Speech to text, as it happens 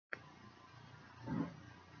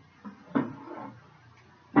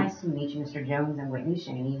to meet you, Mr. Jones. I'm Whitney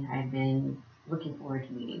Schaney. I've been looking forward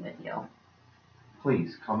to meeting with you.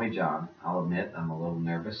 Please call me John. I'll admit I'm a little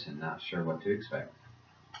nervous and not sure what to expect.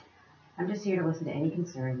 I'm just here to listen to any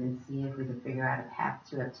concerns and see if we can figure out a path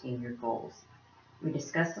to obtain your goals. We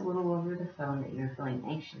discussed a little over the phone that you're feeling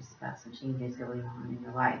anxious about some changes going on in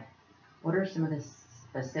your life. What are some of the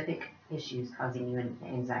specific issues causing you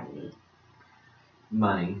anxiety?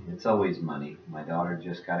 Money. It's always money. My daughter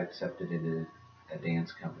just got accepted into a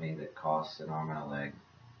dance company that costs an arm and a leg.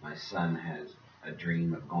 My son has a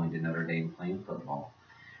dream of going to Notre Dame playing football,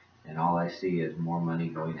 and all I see is more money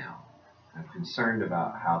going out. I'm concerned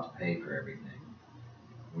about how to pay for everything.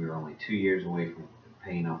 We are only 2 years away from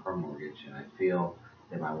paying off our mortgage, and I feel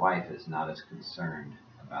that my wife is not as concerned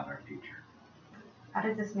about our future. How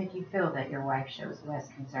does this make you feel that your wife shows less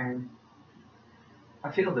concern?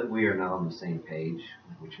 I feel that we are not on the same page,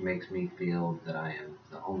 which makes me feel that I am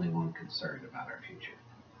the only one concerned about our future.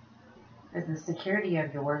 Does the security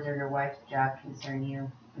of yours or your wife's job concern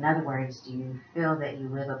you? In other words, do you feel that you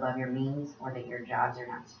live above your means or that your jobs are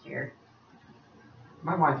not secure?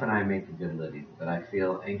 My wife and I make a good living, but I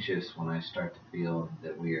feel anxious when I start to feel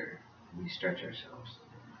that we stretch ourselves.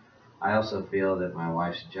 I also feel that my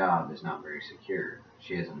wife's job is not very secure.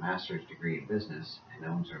 She has a master's degree in business and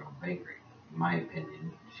owns her own bakery. In my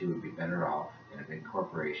opinion, she would be better off in a big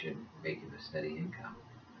corporation making a steady income.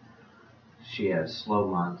 She has slow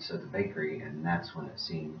months at the bakery, and that's when it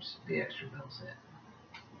seems the extra bills hit.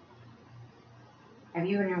 Have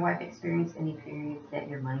you and your wife experienced any periods that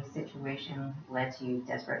your money situation led to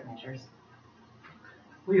desperate measures?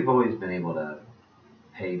 We've always been able to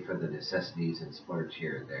pay for the necessities and splurge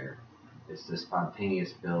here and there. It's the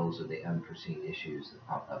spontaneous bills or the unforeseen issues that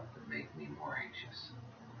pop up that make me more anxious.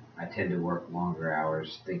 I tend to work longer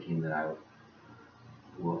hours thinking that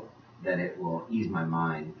it will ease my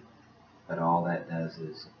mind, but all that does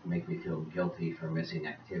is make me feel guilty for missing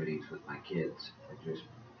activities with my kids or just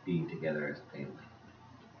being together as a family.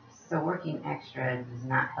 So working extra does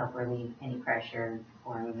not help relieve any pressure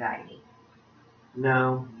or anxiety.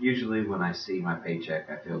 No, usually when I see my paycheck,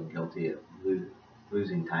 I feel guilty at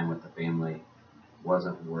losing time with the family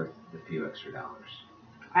wasn't worth the few extra dollars.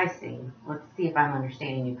 I see. Let's see if I'm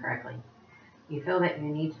understanding you correctly. You feel that you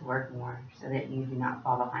need to work more so that you do not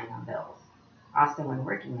fall behind on bills. Also, when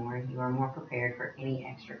working more, you are more prepared for any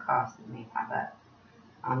extra costs that may pop up.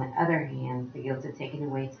 On the other hand, the guilt of taking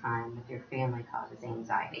away time with your family causes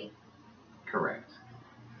anxiety. Correct.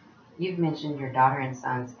 You've mentioned your daughter and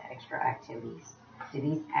son's extra activities. Do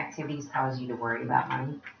these activities cause you to worry about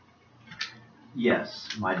money? Yes,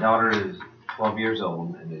 my daughter is 12 years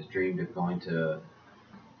old and has dreamed of going to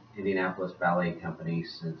Indianapolis Ballet Company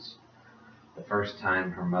since the first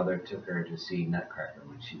time her mother took her to see Nutcracker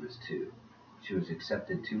when she was 2. She was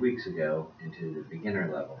accepted 2 weeks ago into the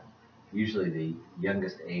beginner level. Usually the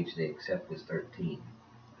youngest age they accept is 13,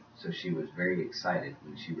 so she was very excited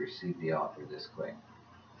when she received the offer this quick.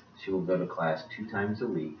 She will go to class 2 times a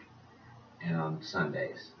week and on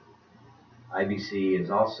Sundays. IBC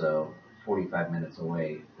is also 45 minutes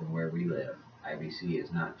away from where we live. IBC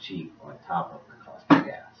is not cheap on top of the cost of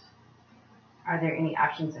gas. Are there any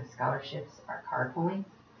options of scholarships or carpooling?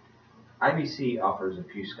 IBC offers a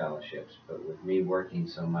few scholarships, but with me working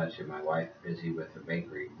so much and my wife busy with the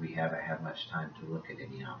bakery, we haven't had much time to look at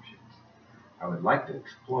any options. I would like to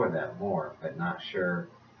explore that more, but not sure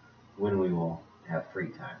when we will have free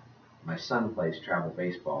time. My son plays travel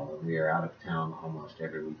baseball, and we are out of town almost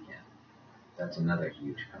every weekend. That's another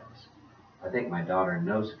huge cost. I think my daughter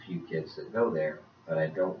knows a few kids that go there, but I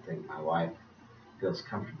don't think my wife feels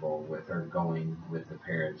comfortable with her going with the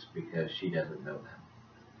parents because she doesn't know them.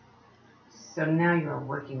 So now you are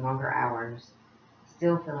working longer hours,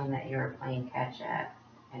 still feeling that you are playing catch up,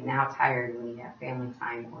 and now tired when you have family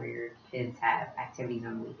time or your kids have activities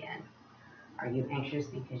on the weekend. Are you anxious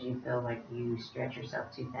because you feel like you stretch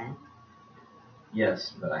yourself too thin?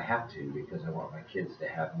 Yes, but I have to because I want my kids to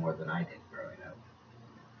have more than I did growing up.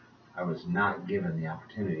 I was not given the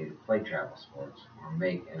opportunity to play travel sports or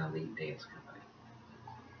make an elite dance company.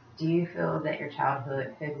 Do you feel that your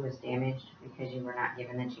childhood was damaged because you were not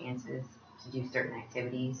given the chances to do certain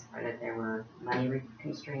activities or that there were money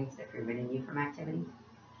constraints that prevented you from activities?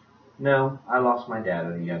 No, I lost my dad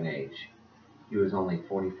at a young age. He was only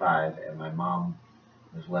 45 and my mom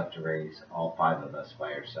was left to raise all 5 of us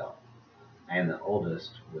by herself. I am the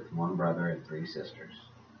oldest with 1 brother and 3 sisters.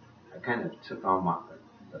 I kind of took on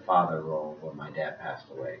the father role when my dad passed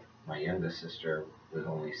away. My youngest sister was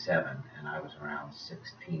only 7 and I was around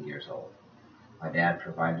 16 years old. My dad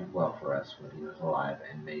provided well for us when he was alive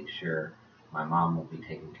and made sure my mom would be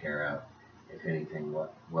taken care of if anything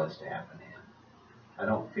was to happen to him. I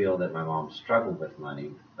don't feel that my mom struggled with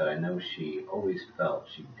money, but I know she always felt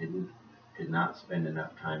she did not spend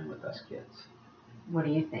enough time with us kids. What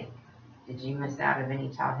do you think? Did you miss out of any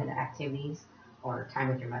childhood activities or time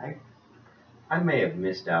with your mother? I may have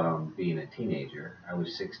missed out on being a teenager. I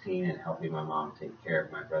was 16 and helping my mom take care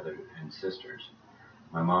of my brother and sisters.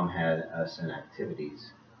 My mom had us in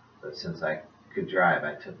activities, but since I could drive,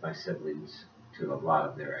 I took my siblings to a lot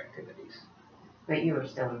of their activities. But you were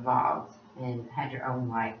still involved and had your own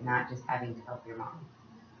life, not just having to help your mom.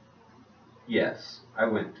 Yes, I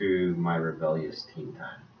went through my rebellious teen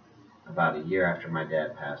time. About a year after my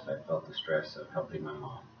dad passed, I felt the stress of helping my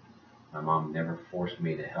mom. My mom never forced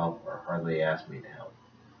me to help or hardly asked me to help.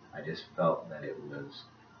 I just felt that it was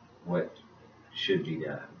what should be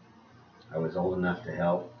done. I was old enough to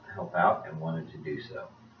help out and wanted to do so,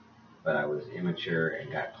 but I was immature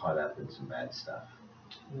and got caught up in some bad stuff.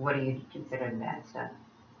 What do you consider the bad stuff?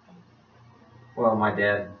 Well, my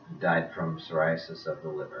dad died from cirrhosis of the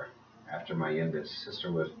liver. After my youngest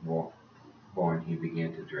sister was born, he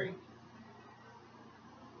began to drink.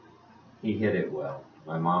 He hid it well.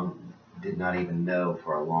 My mom did not even know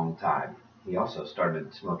for a long time. He also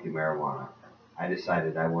started smoking marijuana. I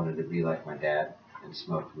decided I wanted to be like my dad and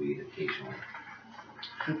smoked weed occasionally.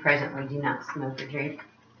 You presently do not smoke or drink.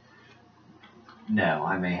 No,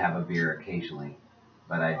 I may have a beer occasionally,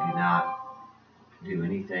 but I do not do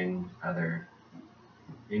any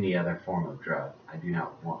other form of drug. I do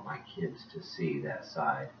not want my kids to see that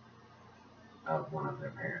side of one of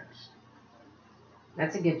their parents.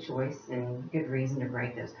 That's a good choice and good reason to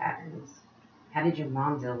break those patterns. How did your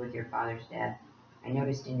mom deal with your father's death? I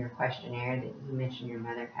noticed in your questionnaire that you mentioned your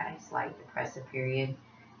mother had a slight depressive period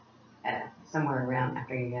somewhere around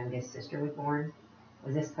after your youngest sister was born.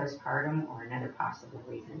 Was this postpartum or another possible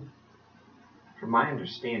reason? From my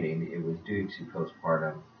understanding, it was due to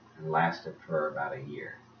postpartum and lasted for about a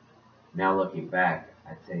year. Now looking back,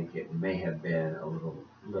 I think it may have been a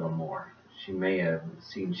little more. She may have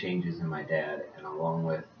seen changes in my dad and along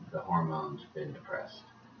with the hormones been depressed.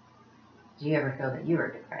 Do you ever feel that you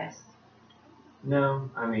were depressed? No,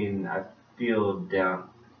 I mean I feel down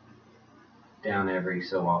every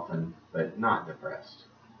so often, but not depressed.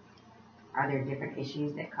 Are there different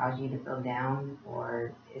issues that cause you to feel down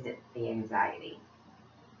or is it the anxiety?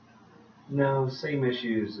 No, same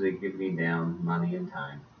issues that get me down, money and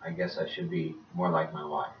time. I guess I should be more like my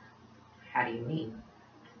wife. How do you mean?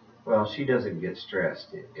 Well, she doesn't get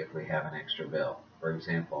stressed if we have an extra bill. For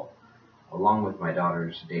example, along with my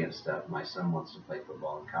daughter's dance stuff, my son wants to play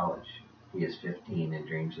football in college. He is 15 and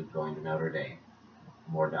dreams of going to Notre Dame.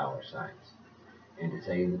 More dollar signs. And to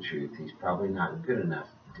tell you the truth, he's probably not good enough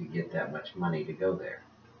to get that much money to go there.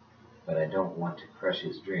 But I don't want to crush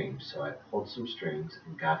his dreams, so I pulled some strings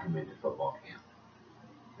and got him into football camp.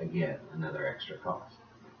 Again, another extra cost.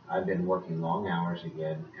 I've been working long hours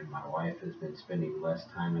again, and my wife has been spending less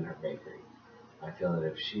time in her bakery. I feel that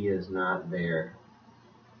if she is not there,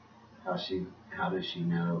 how does she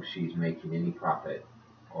know she's making any profit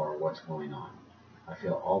or what's going on? I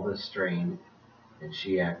feel all this strain, and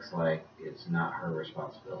she acts like it's not her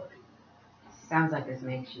responsibility. Sounds like this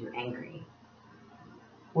makes you angry.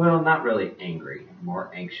 Well, not really angry, more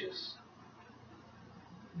anxious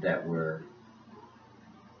that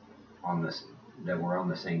on this we're on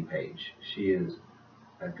the same page. She is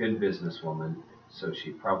a good businesswoman, so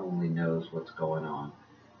she probably knows what's going on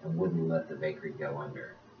and wouldn't let the bakery go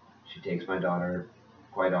under. She takes my daughter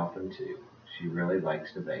quite often too. She really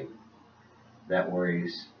likes to bake. That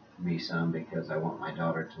worries me some because I want my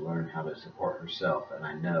daughter to learn how to support herself, and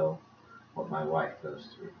I know what my wife goes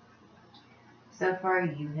through. So far,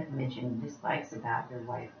 you have mentioned dislikes about your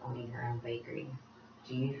wife owning her own bakery.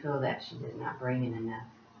 Do you feel that she does not bring in enough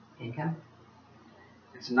income?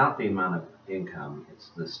 It's not the amount of income, it's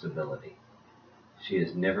the stability. She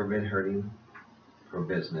has never been hurting for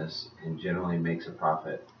business and generally makes a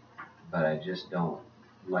profit, but I just don't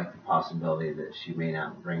like the possibility that she may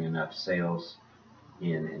not bring enough sales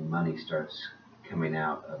in and money starts coming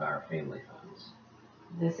out of our family funds.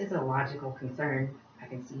 This is a logical concern. I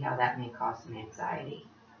can see how that may cause some anxiety.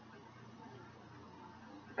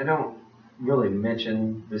 I don't really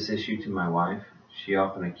mention this issue to my wife. She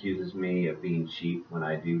often accuses me of being cheap when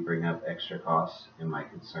I do bring up extra costs and my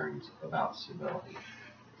concerns about stability.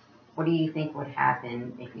 What do you think would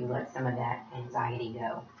happen if you let some of that anxiety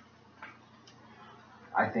go?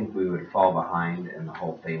 I think we would fall behind and the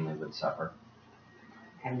whole family would suffer.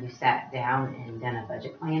 Have you sat down and done a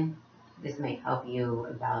budget plan? This may help you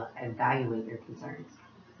evaluate your concerns.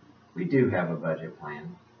 We do have a budget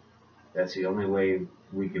plan. That's the only way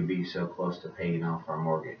we can be so close to paying off our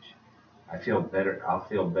mortgage. I'll feel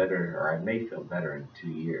better, or I may feel better in 2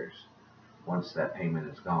 years once that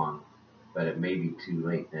payment is gone, but it may be too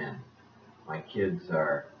late then. My kids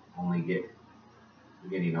are only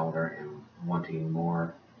getting older and wanting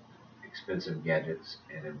more expensive gadgets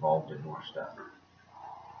and involved in more stuff.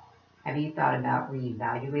 Have you thought about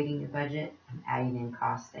reevaluating your budget and adding in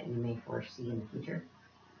costs that you may foresee in the future?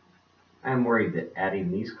 I am worried that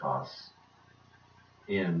adding these costs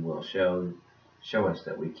in will show us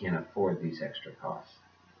that we can't afford these extra costs.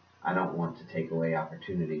 I don't want to take away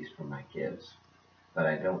opportunities from my kids, but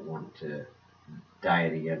I don't want to die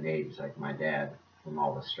at a young age like my dad from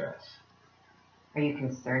all the stress. Are you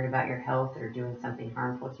concerned about your health or doing something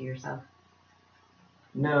harmful to yourself?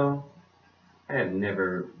 No, I have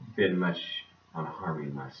never been much on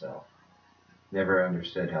harming myself. Never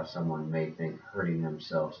understood how someone may think hurting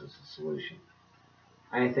themselves is a solution.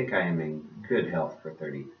 I think I am in good health for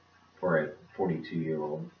a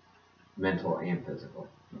 42-year-old, mental and physical.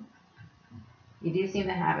 You do seem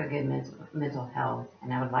to have a good mental health,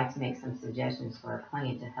 and I would like to make some suggestions for a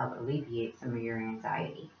plan to help alleviate some of your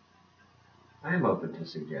anxiety. I am open to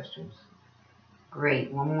suggestions.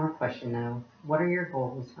 Great. One more question though. What are your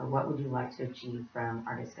goals, or what would you like to achieve from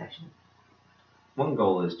our discussion? One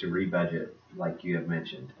goal is to rebudget, like you have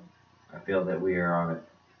mentioned. I feel that we are on a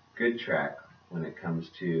good track when it comes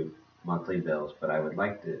to monthly bills, but I would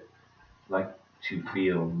like to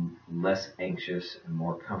feel less anxious and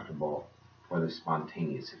more comfortable for the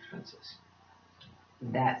spontaneous expenses.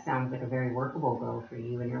 That sounds like a very workable goal for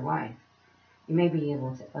you and your wife. You may be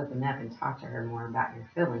able to open up and talk to her more about your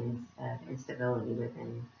feelings of instability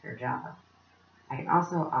within her job. I can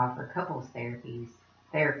also offer therapy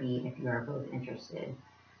if you are both interested.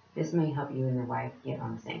 This may help you and your wife get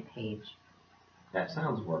on the same page. That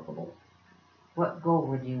sounds workable. What goal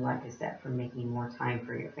would you like to set for making more time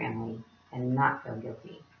for your family and not feel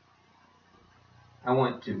guilty? I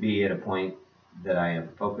want to be at a point that I am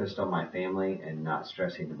focused on my family and not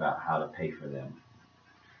stressing about how to pay for them.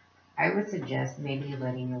 I would suggest maybe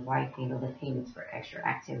letting your wife handle the payments for extra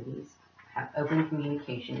activities. Have open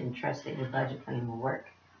communication and trust that your budget plan will work.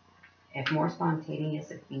 If more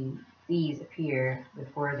spontaneous fees appear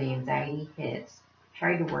before the anxiety hits,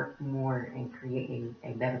 try to work more and create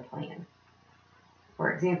a better plan.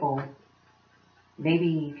 For example, maybe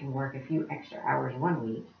you can work a few extra hours one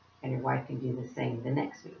week and your wife can do the same the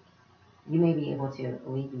next week. You may be able to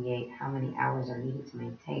alleviate how many hours are needed to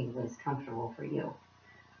maintain what is comfortable for you.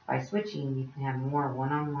 By switching, you can have more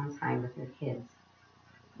one-on-one time with your kids.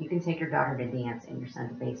 You can take your daughter to dance and your son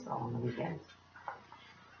to baseball on the weekends.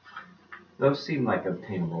 Those seem like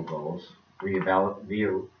obtainable goals.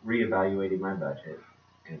 Reevaluating my budget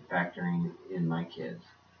and factoring in my kids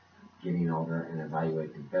getting older and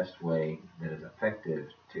evaluate the best way that is effective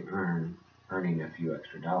to earning a few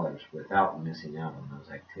extra dollars without missing out on those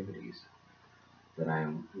activities that I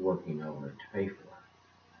am working over to pay for.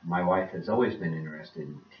 My wife has always been interested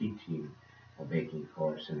in teaching a baking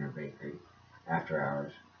course in her bakery after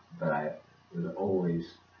hours, but I was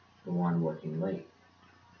always the one working late.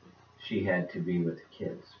 She had to be with the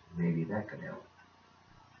kids. Maybe that could help.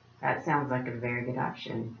 That sounds like a very good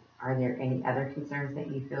option. Are there any other concerns that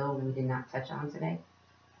you feel we did not touch on today?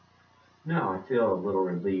 No, I feel a little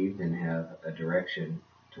relieved and have a direction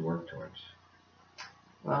to work towards.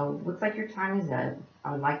 Well, looks like your time is up.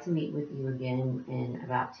 I would like to meet with you again in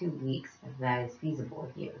about 2 weeks if that is feasible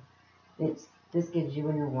with you. This gives you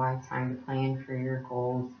and your wife time to plan for your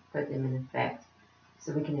goals, put them in effect,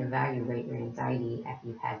 so we can evaluate your anxiety after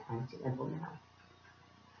you've had time to implement them.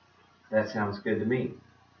 That sounds good to me.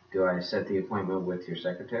 Do I set the appointment with your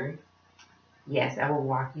secretary? Yes, I will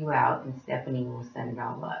walk you out and Stephanie will set it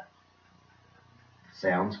all up.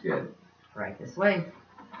 Sounds good. Right this way.